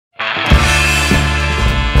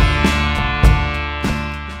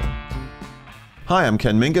Hi, I'm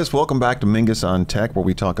Ken Mingis. Welcome back to Mingis on Tech, where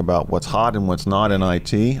we talk about what's hot and what's not in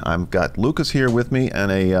IT. I've got Lucas here with me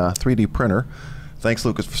and a 3D printer. Thanks,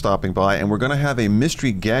 Lucas, for stopping by. And we're going to have a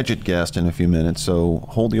mystery gadget guest in a few minutes, so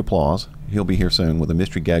hold the applause. He'll be here soon with a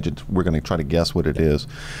mystery gadget. We're going to try to guess what it is.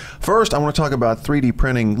 First, I want to talk about 3D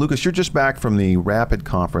printing. Lucas, you're just back from the Rapid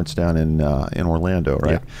conference down in Orlando,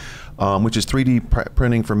 right? Yeah. Which is 3D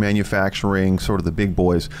printing for manufacturing, sort of the big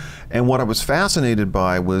boys. And what I was fascinated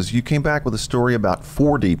by was you came back with a story about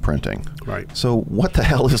 4D printing. Right. So what the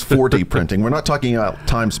hell is 4D printing? We're not talking about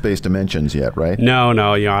time, space, dimensions yet, right? No,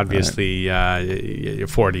 you know, obviously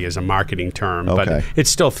 4D is a marketing term, but it's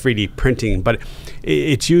still 3D printing. But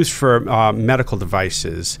it's used for medical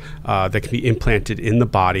devices that can be implanted in the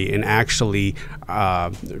body and actually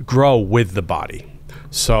grow with the body.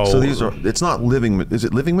 So these are, it's not living, is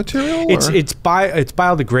it living material? It's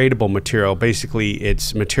biodegradable material. Basically,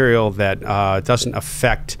 it's material that doesn't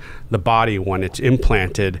affect the body when it's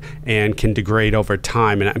implanted and can degrade over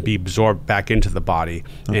time and be absorbed back into the body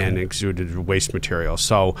and exuded waste material.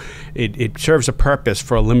 So it serves a purpose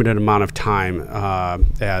for a limited amount of time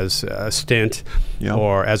as a stint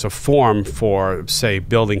or as a form for, say,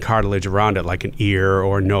 building cartilage around it, like an ear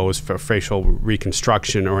or nose for facial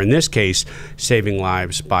reconstruction, or in this case, saving lives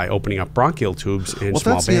by opening up bronchial tubes in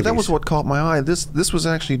small babies. Yeah, that was what caught my eye. This was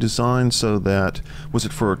actually designed so that, was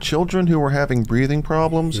it for children who were having breathing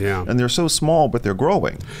problems? Yeah. And they're so small, but they're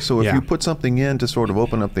growing. So if you put something in to sort of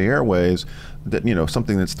open up the airways, that, you know,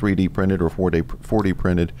 something that's 3D printed or 4D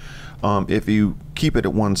printed, if you keep it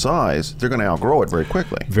at one size, they're going to outgrow it very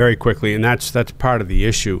quickly. Very quickly, and that's part of the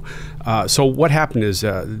issue. So what happened is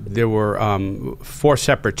there were 4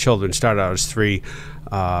 separate children, started out as 3,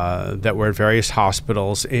 that were at various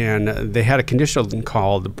hospitals, and they had a condition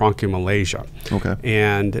called bronchiomalacia. Okay.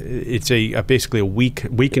 And it's basically a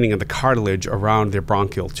weakening of the cartilage around their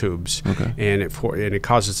bronchial tubes. Okay. And it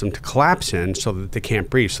causes them to collapse in so that they can't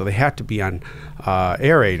breathe. So they have to be on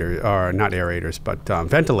aerators, or not aerators, but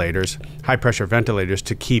ventilators, high pressure ventilators,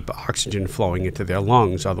 to keep oxygen flowing into their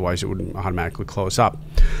lungs. Otherwise, it would automatically close up.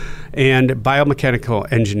 And biomechanical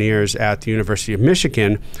engineers at the University of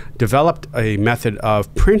Michigan developed a method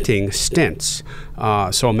of printing stents.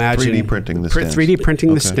 So imagine 3D printing the stents. 3D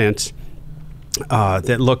printing the stents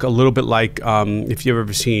that look a little bit like if you've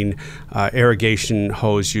ever seen irrigation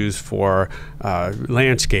hose used for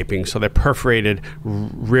landscaping. So they're perforated,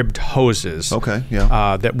 ribbed hoses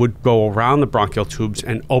that would go around the bronchial tubes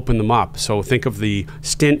and open them up. So think of the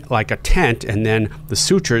stent like a tent, and then the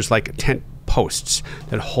sutures like tent posts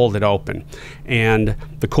that hold it open. And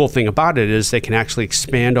the cool thing about it is they can actually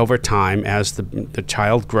expand over time as the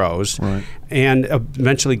child grows, and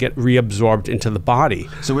eventually get reabsorbed into the body.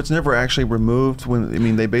 So it's never actually removed when, I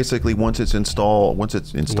mean, they basically, once it's installed,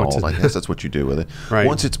 I guess that's what you do with it. Right.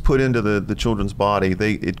 Once it's put into the children's body,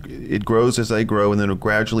 it grows as they grow, and then it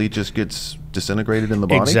gradually just gets disintegrated in the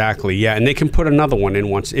body? Exactly, yeah. And they can put another one in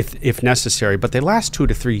once if necessary, but they last 2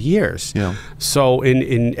 to 3 years. Yeah. So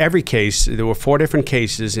in every case, there were 4 different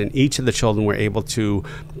cases, and each of the children were able to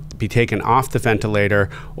be taken off the ventilator,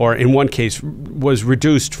 or in one case was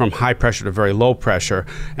reduced from high pressure to very low pressure,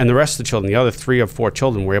 and the rest of the children, the other 3 or 4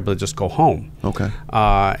 children, were able to just go home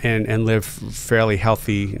and live fairly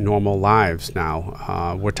healthy, normal lives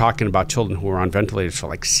now. We're talking about children who were on ventilators for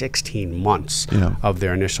like 16 months of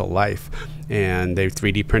their initial life. And they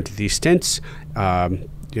 3D printed these stents,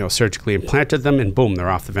 surgically implanted them, and boom, they're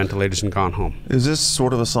off the ventilators and gone home. Is this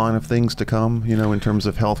sort of a sign of things to come, you know, in terms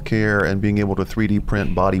of healthcare and being able to 3D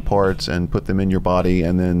print body parts and put them in your body,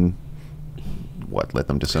 and then let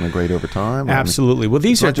them disintegrate over time? Absolutely. Well,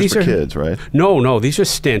 these are for kids, right? No, these are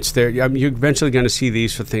stents. You're eventually going to see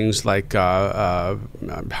these for things like heart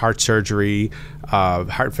surgery,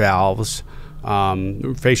 heart valves,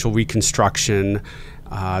 facial reconstruction.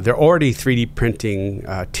 They're already 3D printing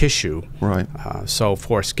tissue. Right. So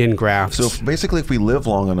for skin grafts. So basically, if we live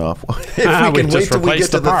long enough, if we can wait till we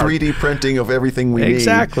get to the 3D printing of everything we need,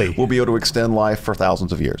 we'll be able to extend life for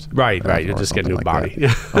thousands of years. Right. You'll just get a new body.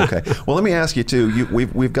 Okay. Well, let me ask you too.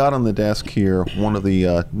 We've got on the desk here one of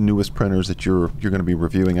the newest printers that you're going to be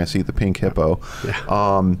reviewing. I see the pink hippo.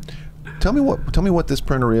 Yeah. Tell me what this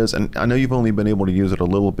printer is, and I know you've only been able to use it a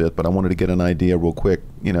little bit, but I wanted to get an idea real quick,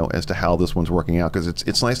 you know, as to how this one's working out, because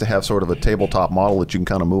it's nice to have sort of a tabletop model that you can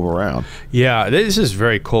kind of move around. Yeah, this is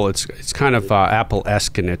very cool. It's kind of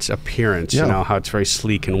Apple-esque in its appearance, you know, how it's very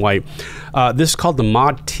sleek and white. This is called the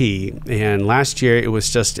Mod T, and last year it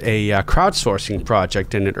was just a crowdsourcing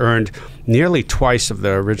project, and it earned nearly twice of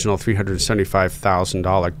the original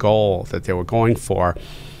 $375,000 goal that they were going for.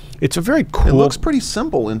 It's a very cool. It looks pretty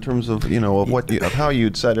simple in terms of of how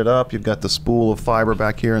you'd set it up. You've got the spool of fiber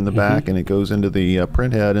back here in the back, and it goes into the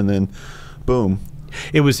print head, and then boom.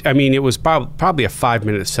 It was probably a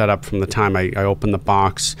 5-minute setup from the time I opened the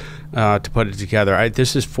box to put it together.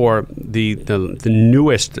 This is for the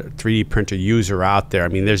newest 3D printer user out there. I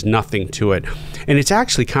mean, there's nothing to it. And it's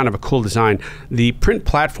actually kind of a cool design. The print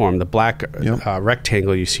platform, the black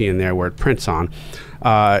rectangle you see in there where it prints on,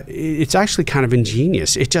 it's actually kind of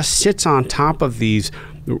ingenious. It just sits on top of these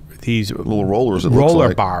little rollers,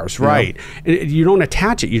 roller bars, right? And you don't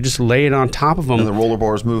attach it; you just lay it on top of them. And the roller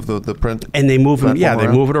bars move the print, and they move them. Yeah, around. They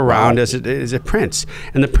move it around as it prints.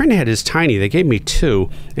 And the print head is tiny. They gave me 2,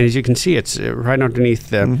 and as you can see, it's right underneath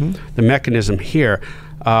the mechanism here.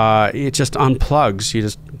 It just unplugs. You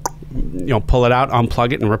just pull it out,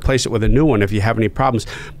 unplug it, and replace it with a new one if you have any problems.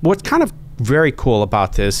 What's kind of very cool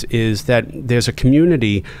about this is that there's a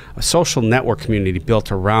community, a social network community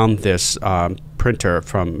built around this printer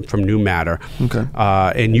from New Matter. Okay.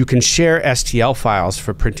 And you can share STL files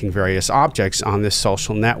for printing various objects on this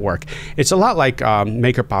social network. It's a lot like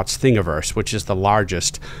MakerBot's Thingiverse, which is the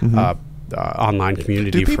largest online community for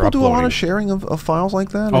uploading. Do people do a lot of sharing of files like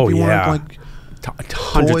that? Oh, if you yeah. wanted,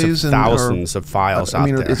 Hundreds of thousands of files out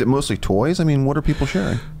there. Is it mostly toys? I mean, what are people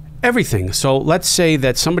sharing? Everything. So let's say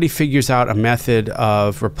that somebody figures out a method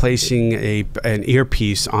of replacing an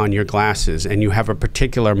earpiece on your glasses, and you have a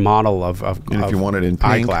particular model of if you want it in pink,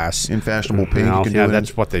 eyeglass, in fashionable pink, you can do it.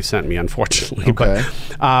 That's what they sent me, unfortunately. Okay.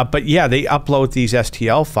 But yeah, they upload these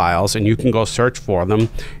STL files, and you can go search for them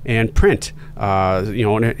and print.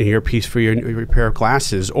 An earpiece for your pair of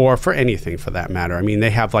glasses, or for anything for that matter. I mean,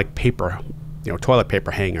 they have like paper, toilet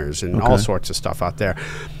paper hangers and all sorts of stuff out there.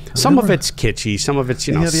 Some of it's kitschy, some of it's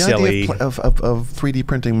the silly. Idea of 3D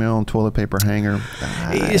printing my own toilet paper hanger.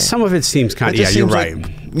 Some of it seems kind of you're right.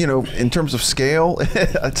 Like, in terms of scale,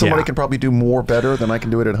 somebody can probably do more better than I can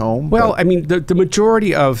do it at home. Well, I mean, the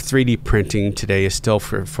majority of 3D printing today is still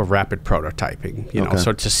for rapid prototyping.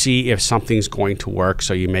 So to see if something's going to work,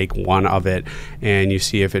 so you make one of it and you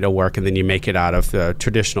see if it'll work, and then you make it out of the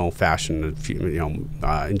traditional fashion of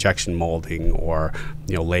injection molding or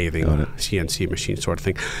lathing, CNC machine sort of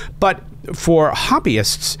thing. But for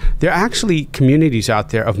hobbyists, there are actually communities out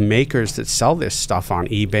there of makers that sell this stuff on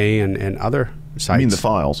eBay and other sites. You mean the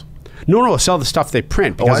files? No, sell the stuff they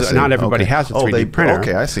print, because not everybody has a 3D printer.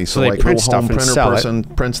 Okay, I see. So they like print a stuff home and printer sell person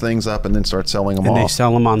prints things up and then starts selling them and off. they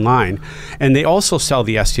sell them online. And they also sell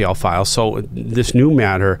the STL files. So this New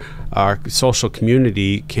Matter social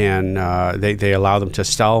community can, they allow them to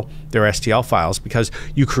sell their STL files, because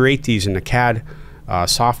you create these in a CAD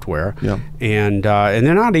software, and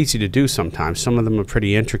they're not easy to do sometimes. Some of them are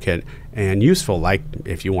pretty intricate and useful, like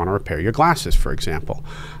if you want to repair your glasses, for example.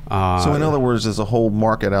 So in other words, there's a whole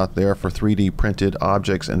market out there for 3D printed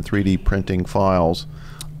objects and 3D printing files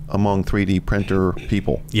among 3D printer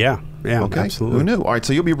people. Yeah, okay. Absolutely. Who knew? All right,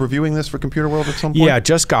 so you'll be reviewing this for Computerworld at some point? Yeah,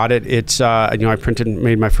 just got it. It's I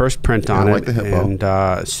made my first print on it. Like the hippo.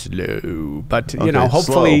 And slow, but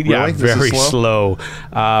hopefully, slow. Really? Very slow.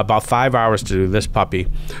 About 5 hours to do this puppy,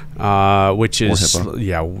 which is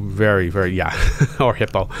very, very or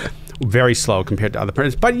hippo. Very slow compared to other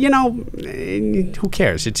printers, but who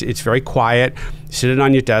cares? It's very quiet. Sit it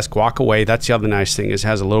on your desk, walk away. That's the other nice thing, is it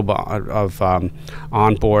has a little bit of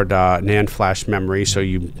onboard NAND flash memory, so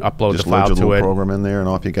you upload the file to it. Just load your little program in there, and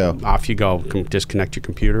off you go. Off you go. Disconnect your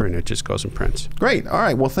computer, and it just goes and prints. Great. All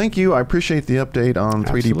right. Well, thank you. I appreciate the update on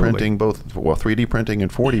 3D printing, both 3D printing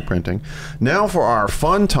and 4D printing. Now for our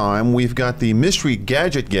fun time, we've got the mystery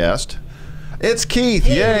gadget guest. It's Keith.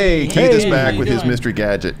 Yay! Keith is back with his mystery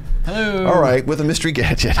gadget. Hello. All right, with a mystery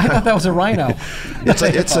gadget. I thought that was a rhino.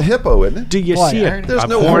 It's a hippo, isn't it? Do you see it? There's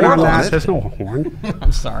no horn on it. There's no horn.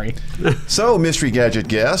 I'm sorry. So, mystery gadget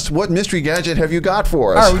guest, what mystery gadget have you got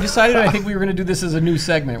for us? All right, we decided I think we were going to do this as a new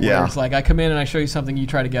segment where it's like I come in and I show you something, you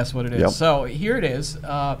try to guess what it is. Yep. So here it is.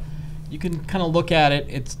 You can kind of look at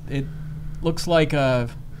it. It looks like a...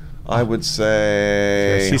 I would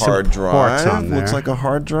say hard drive. Looks like a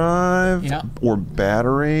hard drive. Yeah. Or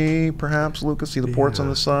battery, perhaps, Lucas. See the ports on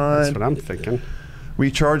the side? That's what I'm thinking.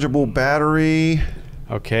 Rechargeable battery.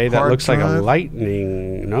 Okay, that looks like a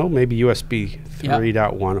lightning. No, maybe USB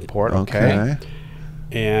 3.1 port. Okay.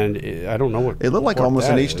 And I don't know what. It looked like almost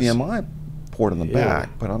an is. HDMI port in the back,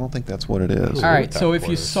 but I don't think that's what it is. All right, so if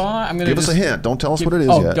you saw, I'm going to give us a hint. Don't tell us what it is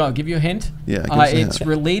yet. Oh, give you a hint? Yeah, give us a hint. It's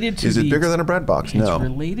related to Is it bigger than a bread box? No. It's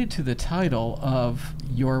related to the title of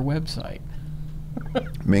your website.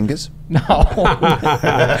 Mingis? No.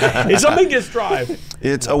 It's a Mingis drive.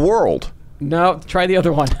 It's a world. No, try the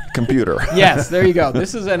other one. Computer. Yes, there you go.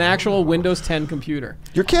 This is an actual Windows 10 computer.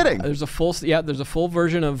 You're kidding. There's a full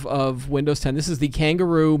version of Windows 10. This is the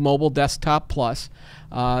Kangaroo Mobile Desktop Plus.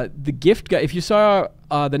 The gift guide, if you saw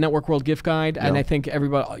the Network World gift guide, and I think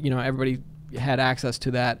everybody had access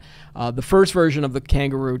to that. The first version of the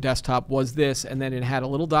Kangaroo desktop was this, and then it had a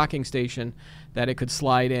little docking station that it could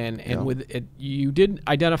slide in, and with it, you did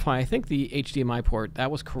identify, I think, the HDMI port. That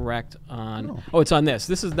was correct on. Oh, it's on this.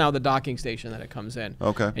 This is now the docking station that it comes in.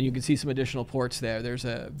 Okay. And you can see some additional ports there. There's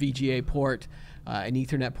a VGA port, an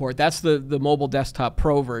Ethernet port. That's the Mobile Desktop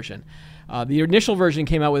Pro version. The initial version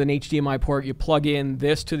came out with an HDMI port. You plug in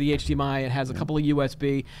this to the HDMI. It has a couple of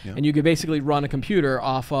USB, and you could basically run a computer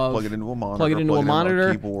off of. Plug it into a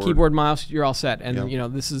monitor. Keyboard, mouse. You're all set. And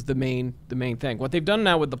this is the main thing. What they've done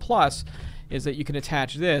now with the Plus is that you can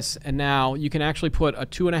attach this, and now you can actually put a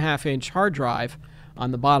 2.5-inch hard drive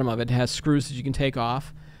on the bottom of it. It has screws that you can take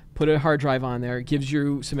off. Put a hard drive on there. It gives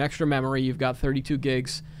you some extra memory. You've got 32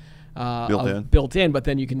 gigs. Built in, but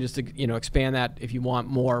then you can just expand that if you want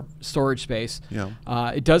more storage space.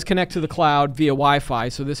 It does connect to the cloud via Wi-Fi,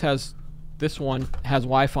 so this one has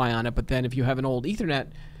Wi-Fi on it. But then if you have an old Ethernet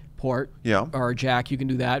port or a jack, you can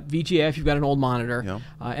do that. VGA if you've got an old monitor,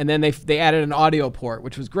 and then they added an audio port,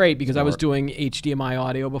 which was great because I was doing HDMI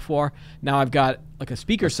audio before. Now I've got like a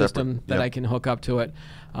speaker system that I can hook up to it.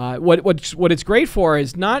 What it's great for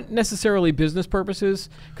is not necessarily business purposes,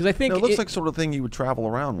 because I think it looks like sort of thing you would travel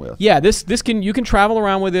around with. Yeah, you can travel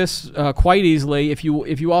around with this quite easily if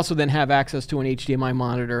you also then have access to an HDMI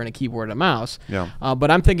monitor and a keyboard and a mouse.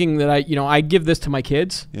 But I'm thinking that I give this to my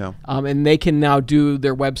kids. And they can now do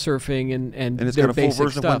their web surfing and it's their got a full basic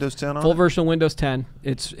version stuff. of Windows 10 on it? Full version of Windows 10.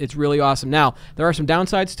 It's really awesome. Now there are some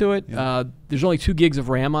downsides to it. There's only 2 gigs of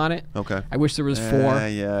RAM on it. Okay. I wish there was 4.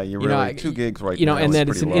 Yeah, you're really 2 gigs right now. And then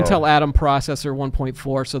it's an low. Intel Atom processor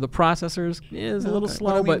 1.4, so the processor is a little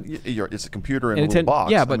slow, but it's a computer in a little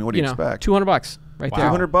box. Yeah, but what do you expect? $200 right there.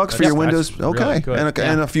 $200 for your Windows. Okay, really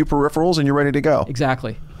and a few peripherals, and you're ready to go.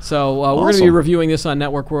 Exactly. So we're going to be reviewing this on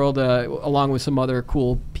Network World along with some other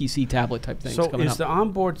cool PC tablet type things. So coming is up. the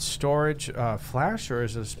onboard storage flash, or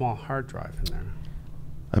is it a small hard drive in there?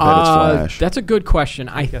 I bet it's flash. That's a good question.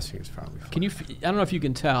 I'm guessing it's probably flash. Can you? I don't know if you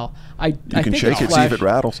can tell. I can think shake it's it, flash. see if it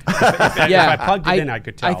rattles. Yeah, if I plugged it in, I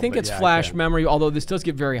could tell. I think it's flash memory, although this does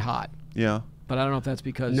get very hot. Yeah. But I don't know if that's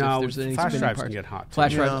because no, if there's any flash spinning drives parts. can get hot.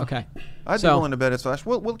 Flash drive, okay. I'd be willing to bet it's flash.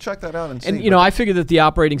 We'll check that out and see. And I figured that the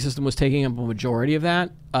operating system was taking up a majority of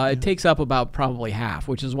that. It takes up about probably half,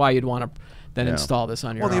 which is why you'd want to then install this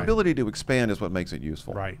on your own. Well, the ability to expand is what makes it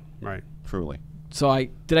useful. Right. Truly. So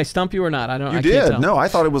did I stump you or not? I don't. You I did. Can't tell. No, I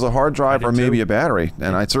thought it was a hard drive or maybe too. a battery,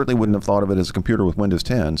 and I certainly wouldn't have thought of it as a computer with Windows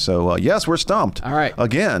 10. So yes, we're stumped. All right.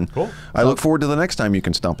 Again. Cool. I look forward to the next time you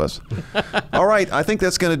can stump us. All right. I think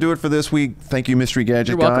that's going to do it for this week. Thank you, Mystery Gadget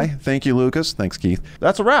You're Guy. welcome. Thank you, Lucas. Thanks, Keith.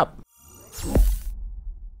 That's a wrap.